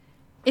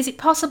Is it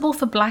possible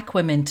for black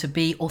women to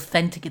be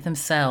authentic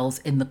themselves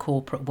in the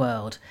corporate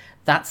world?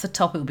 That's the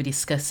topic we'll be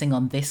discussing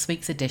on this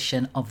week's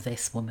edition of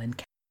This Woman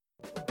Can.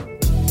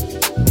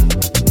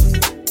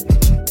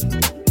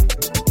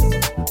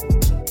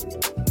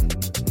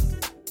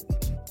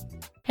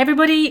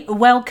 Everybody,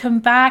 welcome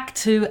back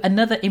to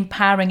another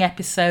empowering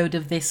episode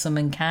of This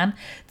Woman Can,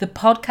 the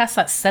podcast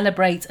that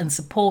celebrates and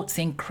supports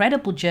the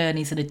incredible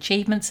journeys and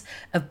achievements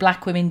of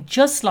black women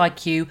just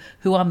like you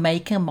who are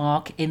making a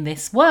mark in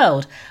this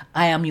world.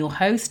 I am your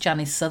host,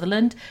 Janice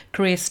Sutherland,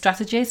 career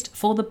strategist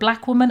for the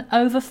Black Woman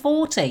Over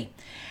 40.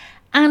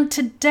 And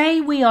today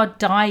we are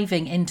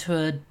diving into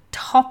a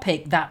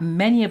topic that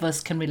many of us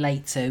can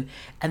relate to,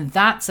 and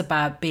that's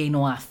about being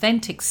our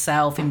authentic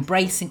self,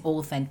 embracing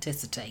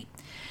authenticity.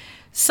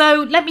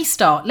 So let me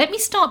start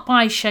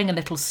by sharing a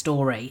little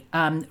story.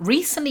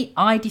 Recently,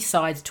 I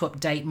decided to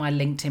update my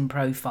LinkedIn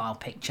profile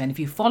picture. And if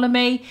you follow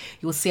me,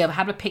 you'll see I've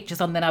had my pictures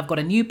on, then I've got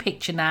a new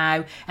picture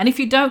now. And if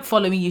you don't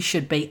follow me, you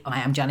should be. I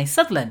am Janice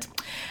Sutherland.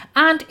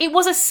 And it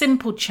was a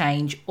simple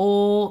change,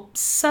 or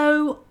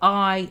so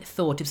I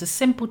thought. It was a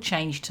simple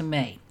change to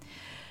me.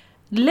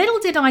 Little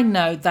did I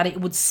know that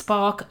it would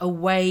spark a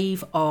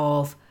wave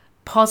of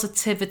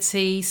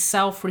positivity,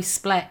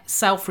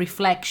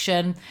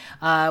 self-reflection,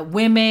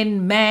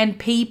 women, men,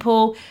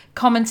 people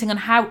commenting on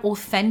how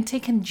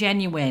authentic and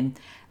genuine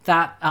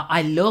that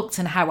I looked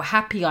and how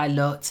happy I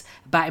looked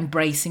about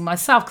embracing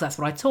myself. Because that's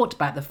what I talked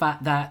about, the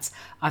fact that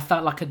I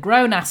felt like a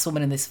grown-ass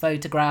woman in this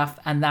photograph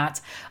and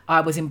that I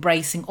was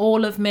embracing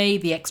all of me,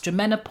 the extra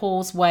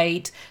menopause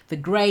weight, the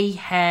grey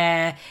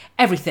hair,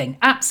 everything,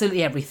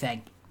 absolutely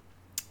everything.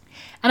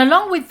 And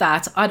along with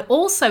that, I'd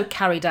also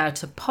carried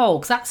out a poll,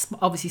 because that's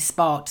obviously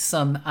sparked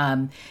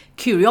some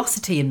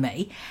curiosity in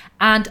me.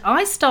 And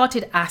I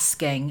started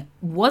asking,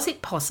 is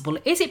it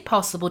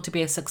possible to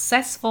be a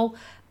successful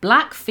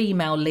black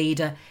female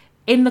leader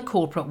in the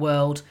corporate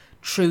world,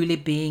 truly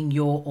being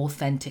your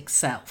authentic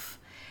self?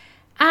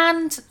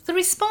 And the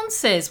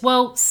responses,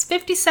 well,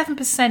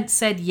 57%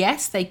 said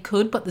yes, they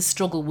could, but the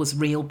struggle was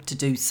real to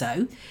do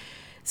so.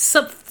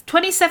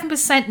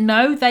 27%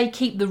 no, they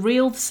keep the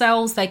real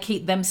selves, they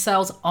keep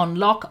themselves on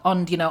lock,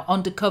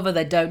 undercover,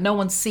 no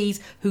one sees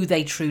who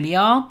they truly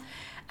are.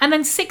 And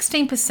then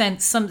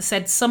 16%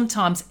 said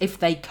sometimes if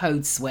they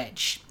code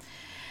switch.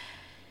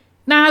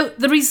 Now,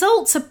 the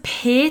results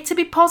appear to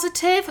be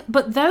positive,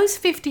 but those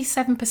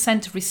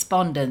 57% of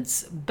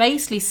respondents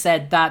basically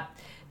said that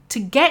to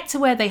get to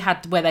where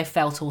they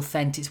felt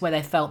authentic, where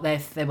they felt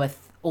they were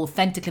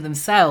authentically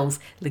themselves,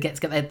 let's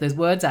get those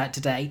words out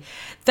today,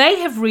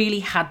 they have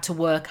really had to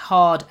work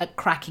hard at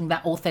cracking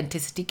that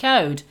authenticity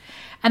code.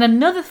 And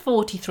another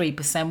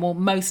 43% will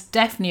most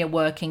definitely a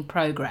work in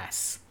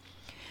progress.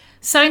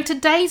 So in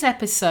today's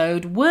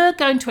episode, we're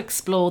going to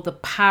explore the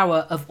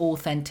power of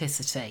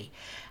authenticity,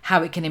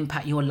 how it can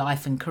impact your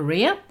life and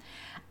career.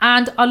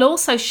 And I'll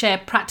also share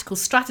practical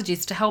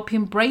strategies to help you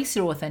embrace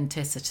your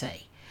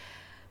authenticity.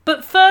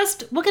 But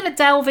first, we're going to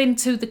delve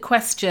into the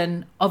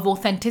question of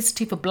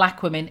authenticity for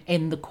black women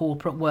in the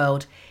corporate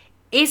world.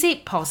 Is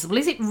it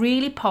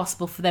really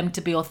possible for them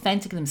to be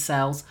authentic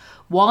themselves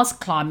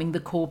whilst climbing the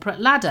corporate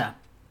ladder?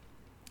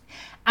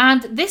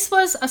 And this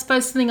was, I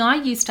suppose, something I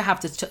used to have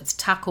to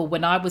tackle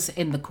when I was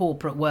in the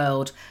corporate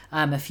world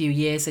a few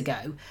years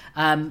ago.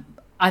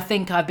 I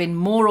think I've been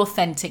more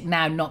authentic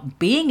now not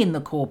being in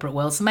the corporate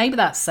world. So maybe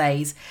that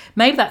says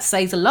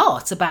a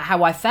lot about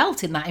how I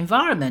felt in that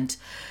environment.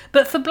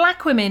 But for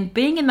black women,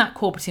 being in that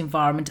corporate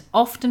environment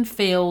often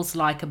feels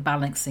like a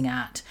balancing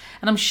act.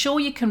 And I'm sure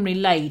you can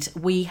relate.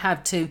 We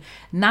have to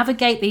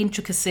navigate the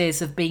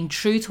intricacies of being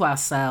true to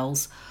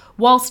ourselves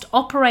whilst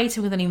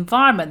operating with an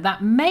environment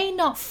that may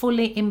not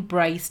fully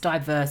embrace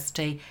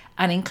diversity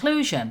and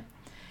inclusion.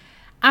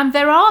 And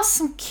there are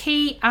some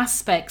key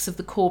aspects of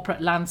the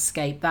corporate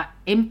landscape that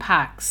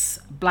impacts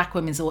black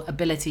women's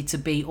ability to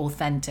be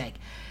authentic.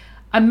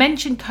 I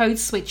mentioned code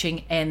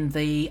switching in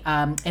the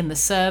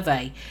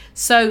survey.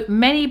 So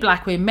many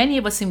black women, many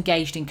of us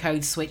engaged in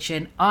code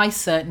switching. I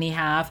certainly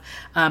have,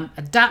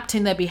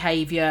 adapting their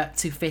behaviour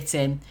to fit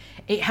in.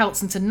 It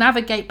helps them to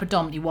navigate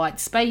predominantly white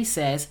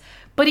spaces,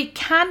 but it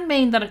can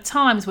mean that at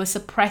times we're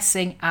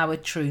suppressing our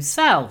true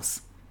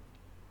selves.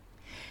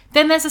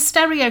 Then there's the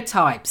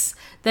stereotypes.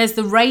 There's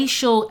the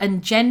racial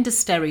and gender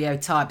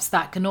stereotypes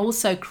that can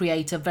also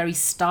create a very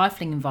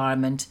stifling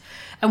environment.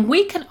 And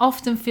we can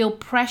often feel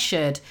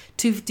pressured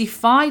to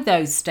defy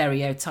those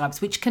stereotypes,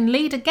 which can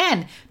lead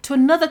again to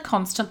another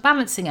constant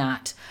balancing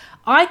act.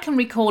 I can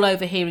recall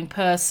overhearing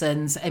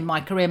persons in my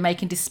career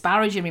making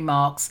disparaging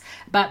remarks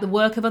about the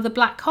work of other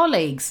black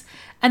colleagues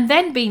and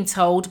then being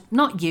told,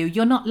 not you,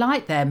 you're not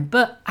like them,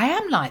 but I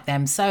am like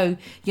them. So,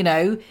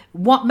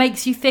 what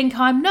makes you think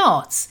I'm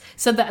not?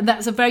 So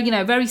that's a very,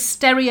 very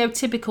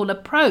stereotypical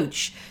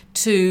approach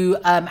to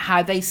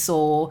how they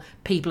saw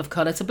people of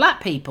colour to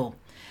black people.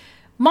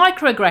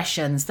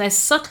 Microaggressions, there's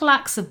subtle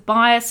acts of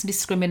bias and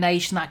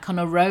discrimination that can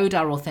erode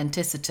our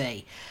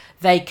authenticity.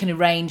 They can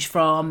range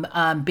from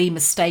being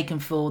mistaken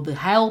for the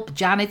help,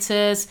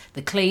 janitors,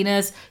 the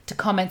cleaners, to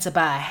comments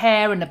about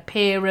hair and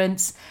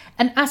appearance.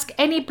 And ask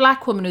any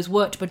black woman who's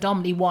worked a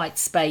predominantly white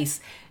space.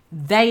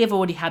 They have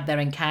already had their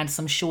encounters.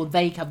 I'm sure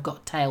they have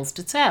got tales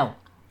to tell.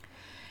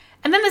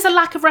 And then there's a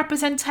lack of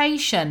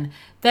representation.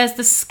 There's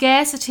the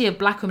scarcity of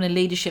black women in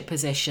leadership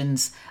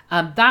positions.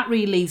 That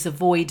really leaves a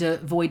void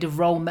of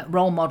role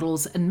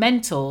models and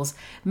mentors,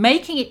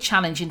 making it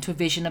challenging to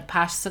envision a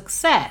past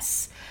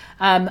success.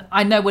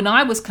 I know when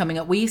I was coming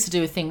up, we used to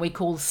do a thing we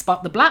call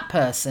spot the black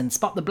person,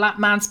 spot the black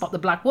man, spot the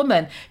black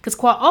woman, because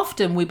quite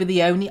often I'd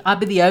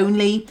be the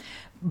only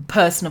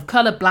person of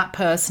colour, black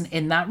person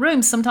in that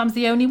room, sometimes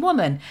the only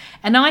woman.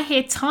 And I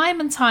hear time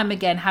and time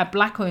again how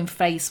black women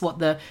face what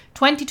the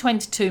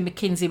 2022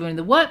 McKinsey Women in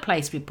the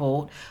Workplace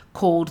report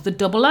called the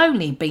double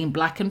only, being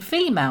black and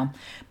female.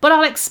 But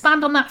I'll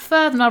expand on that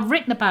further, and I've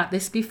written about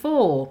this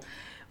before.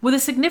 With a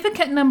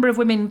significant number of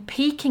women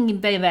peaking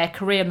in their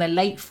career in their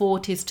late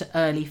 40s to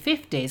early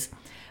 50s,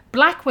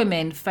 black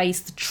women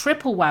face the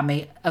triple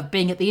whammy of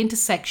being at the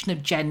intersection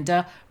of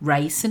gender,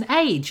 race and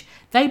age.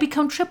 They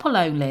become triple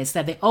onlys.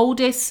 They're the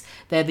oldest,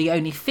 they're the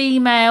only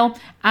female,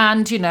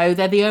 and,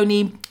 they're the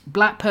only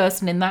black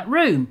person in that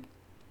room.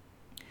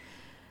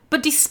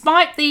 But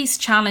despite these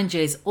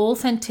challenges,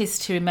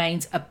 authenticity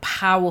remains a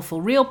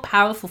real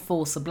powerful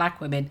force for black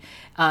women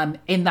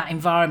in that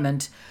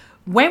environment.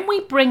 When we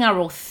bring our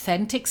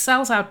authentic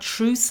selves, our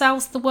true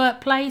selves to the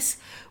workplace,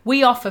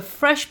 we offer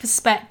fresh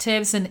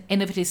perspectives and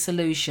innovative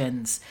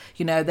solutions.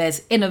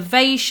 There's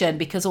innovation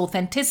because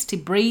authenticity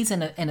breeds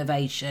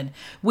innovation.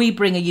 We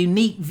bring a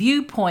unique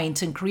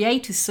viewpoint and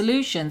creative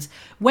solutions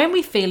when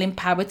we feel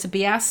empowered to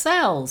be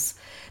ourselves.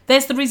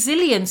 There's the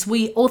resilience.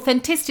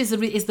 Authenticity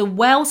is the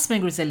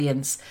wellspring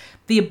resilience.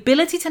 The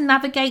ability to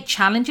navigate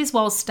challenges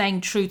while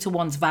staying true to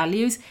one's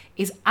values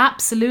is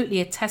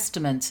absolutely a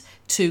testament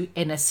to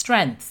inner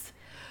strength.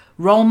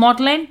 Role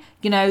modelling,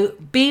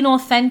 being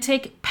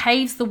authentic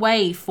paves the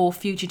way for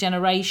future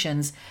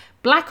generations.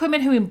 Black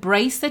women who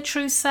embrace their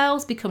true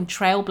selves become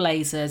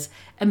trailblazers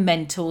and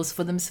mentors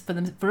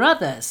for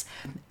others.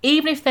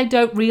 Even if they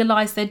don't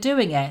realise they're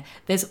doing it,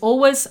 there's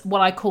always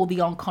what I call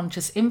the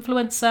unconscious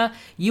influencer.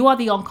 You are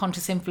the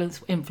unconscious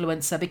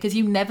influencer because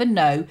you never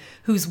know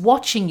who's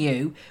watching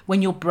you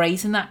when you're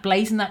blazing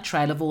that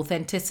trail of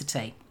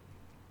authenticity.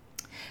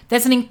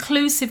 There's an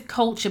inclusive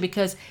culture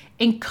because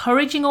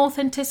encouraging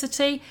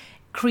authenticity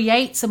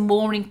creates a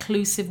more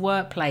inclusive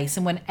workplace.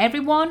 And when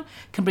everyone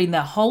can bring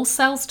their whole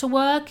selves to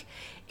work,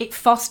 it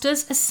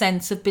fosters a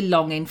sense of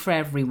belonging for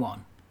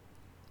everyone.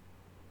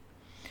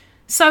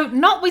 So,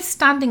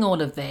 notwithstanding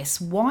all of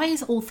this, why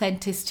is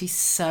authenticity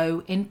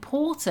so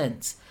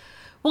important?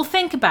 Well,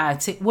 think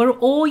about it. We're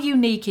all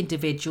unique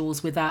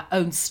individuals with our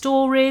own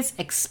stories,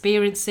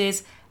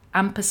 experiences,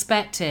 and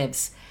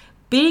perspectives.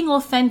 Being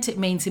authentic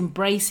means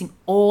embracing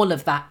all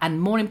of that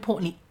and, more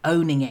importantly,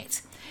 owning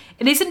it.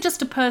 It isn't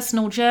just a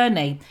personal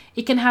journey.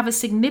 It can have a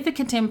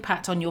significant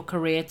impact on your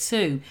career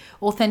too.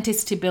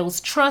 Authenticity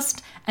builds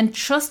trust, and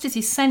trust is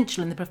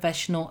essential in the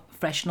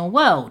professional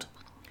world.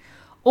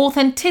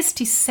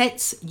 Authenticity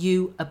sets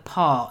you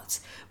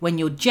apart. When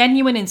you're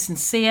genuine and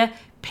sincere,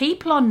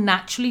 people are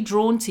naturally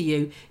drawn to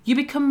you. You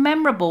become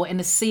memorable in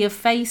a sea of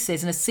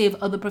faces and a sea of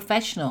other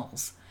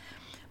professionals.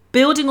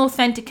 Building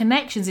authentic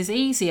connections is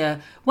easier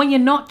when you're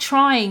not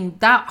trying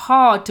that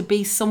hard to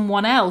be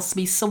someone else,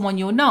 be someone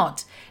you're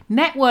not.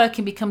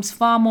 Networking becomes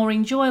far more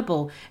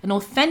enjoyable, and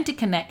authentic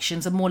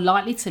connections are more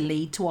likely to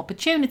lead to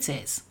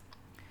opportunities.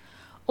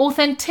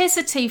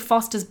 Authenticity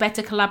fosters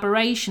better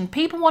collaboration.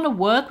 People want to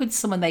work with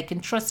someone they can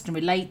trust and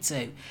relate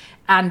to.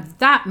 And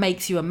that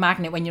makes you a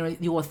magnet. When you're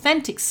your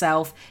authentic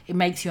self, it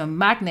makes you a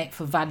magnet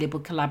for valuable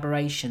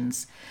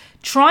collaborations.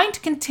 Trying to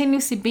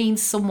continuously be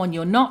someone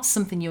you're not,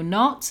 something you're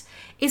not,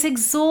 is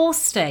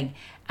exhausting.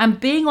 And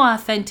being our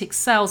authentic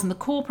selves in the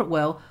corporate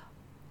world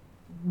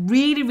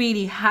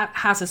really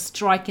has us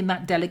striking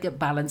that delicate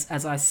balance,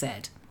 as I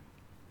said.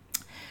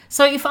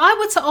 So if I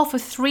were to offer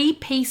 3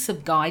 pieces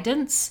of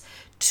guidance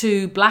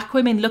to black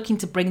women looking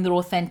to bring their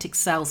authentic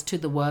selves to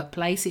the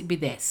workplace, it'd be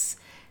this: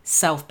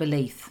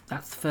 self-belief.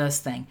 That's the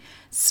first thing.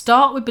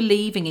 Start with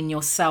believing in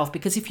yourself,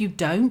 because if you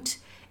don't,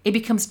 it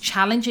becomes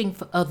challenging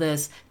for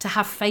others to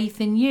have faith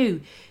in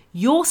you.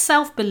 Your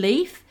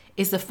self-belief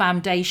is the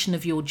foundation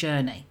of your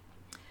journey.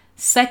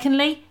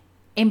 Secondly,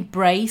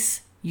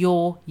 embrace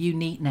your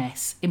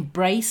uniqueness.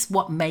 Embrace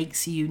what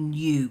makes you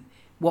you.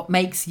 What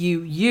makes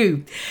you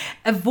you.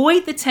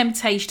 Avoid the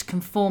temptation to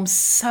conform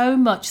so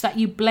much that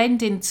you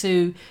blend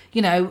into,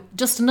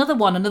 just another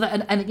one,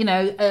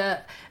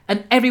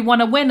 and everyone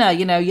a winner,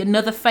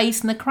 another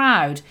face in the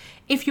crowd.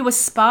 If you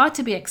aspire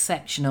to be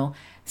exceptional,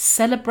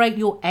 celebrate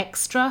your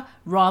extra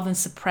rather than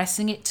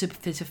suppressing it to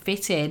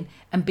fit in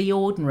and be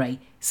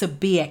ordinary. So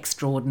be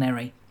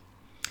extraordinary.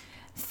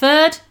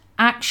 Third,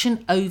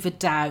 action over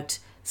doubt.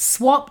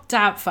 Swap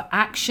doubt for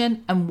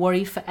action and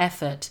worry for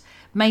effort.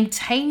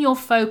 Maintain your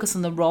focus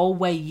on the role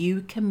where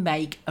you can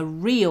make a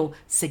real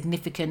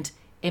significant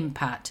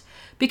impact.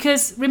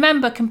 Because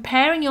remember,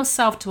 comparing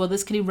yourself to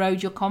others can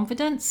erode your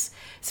confidence.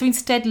 So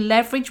instead,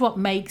 leverage what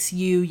makes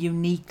you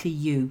uniquely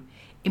you.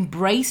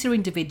 Embrace your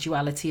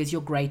individuality as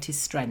your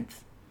greatest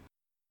strength.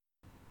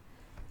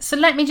 So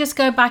let me just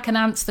go back and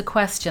answer the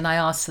question I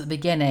asked at the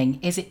beginning.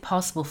 Is it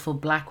possible for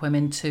Black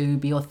women to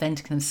be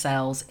authentic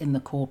themselves in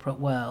the corporate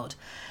world?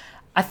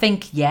 I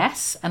think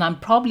yes, and I'm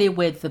probably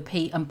with the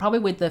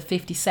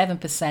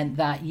 57%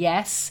 that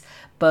yes,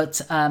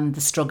 but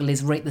the struggle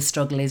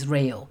is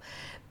real,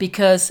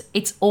 because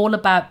it's all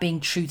about being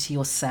true to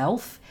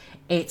yourself.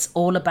 It's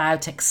all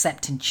about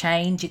accepting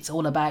change. It's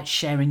all about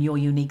sharing your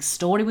unique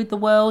story with the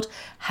world,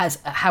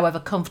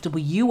 however comfortable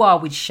you are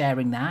with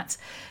sharing that.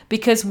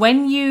 Because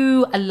when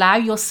you allow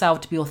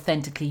yourself to be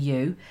authentically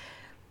you,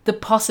 the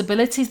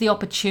possibilities, the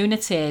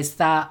opportunities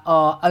that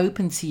are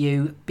open to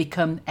you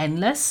become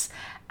endless,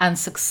 and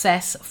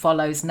success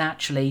follows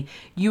naturally.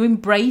 You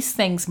embrace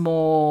things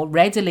more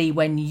readily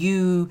when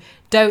you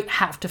don't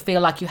have to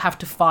feel like you have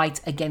to fight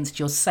against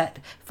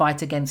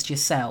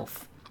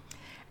yourself.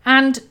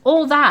 And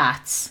all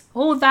that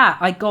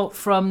I got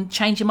from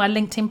changing my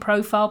LinkedIn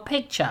profile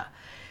picture.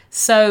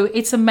 So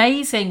it's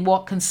amazing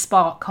what can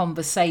spark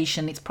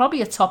conversation. It's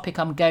probably a topic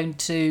I'm going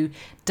to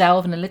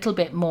delve in a little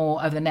bit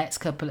more over the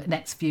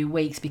next few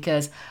weeks,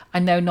 because I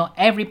know not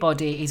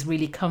everybody is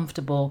really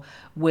comfortable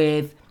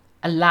with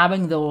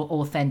allowing the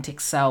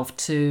authentic self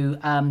to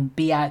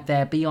be out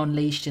there, be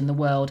unleashed in the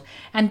world.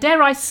 And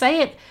dare I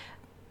say it,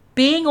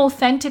 being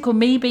authentic, or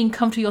me being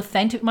comfortably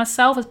authentic with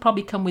myself, has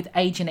probably come with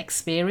age and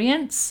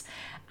experience.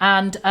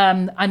 And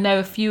I know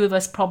a few of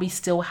us probably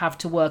still have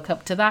to work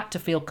up to that to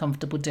feel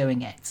comfortable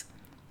doing it.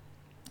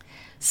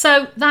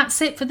 So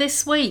that's it for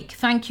this week.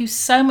 Thank you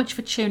so much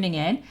for tuning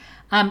in.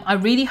 I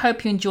really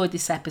hope you enjoyed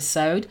this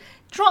episode.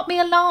 Drop me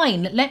a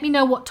line. Let me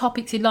know what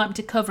topics you'd like me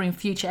to cover in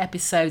future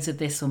episodes of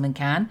This Woman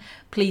Can.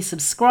 Please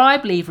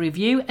subscribe, leave a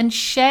review, and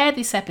share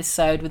this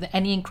episode with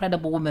any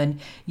incredible woman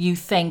you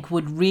think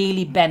would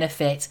really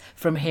benefit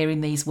from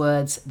hearing these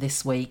words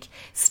this week.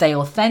 Stay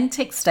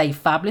authentic, stay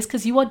fabulous,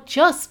 because you are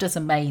just as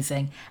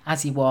amazing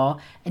as you are,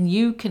 and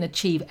you can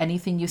achieve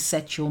anything you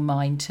set your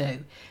mind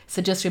to.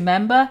 So just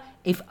remember,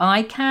 if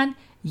I can,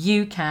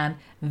 you can.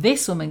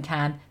 This woman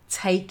can.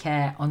 Take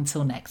care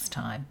until next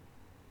time.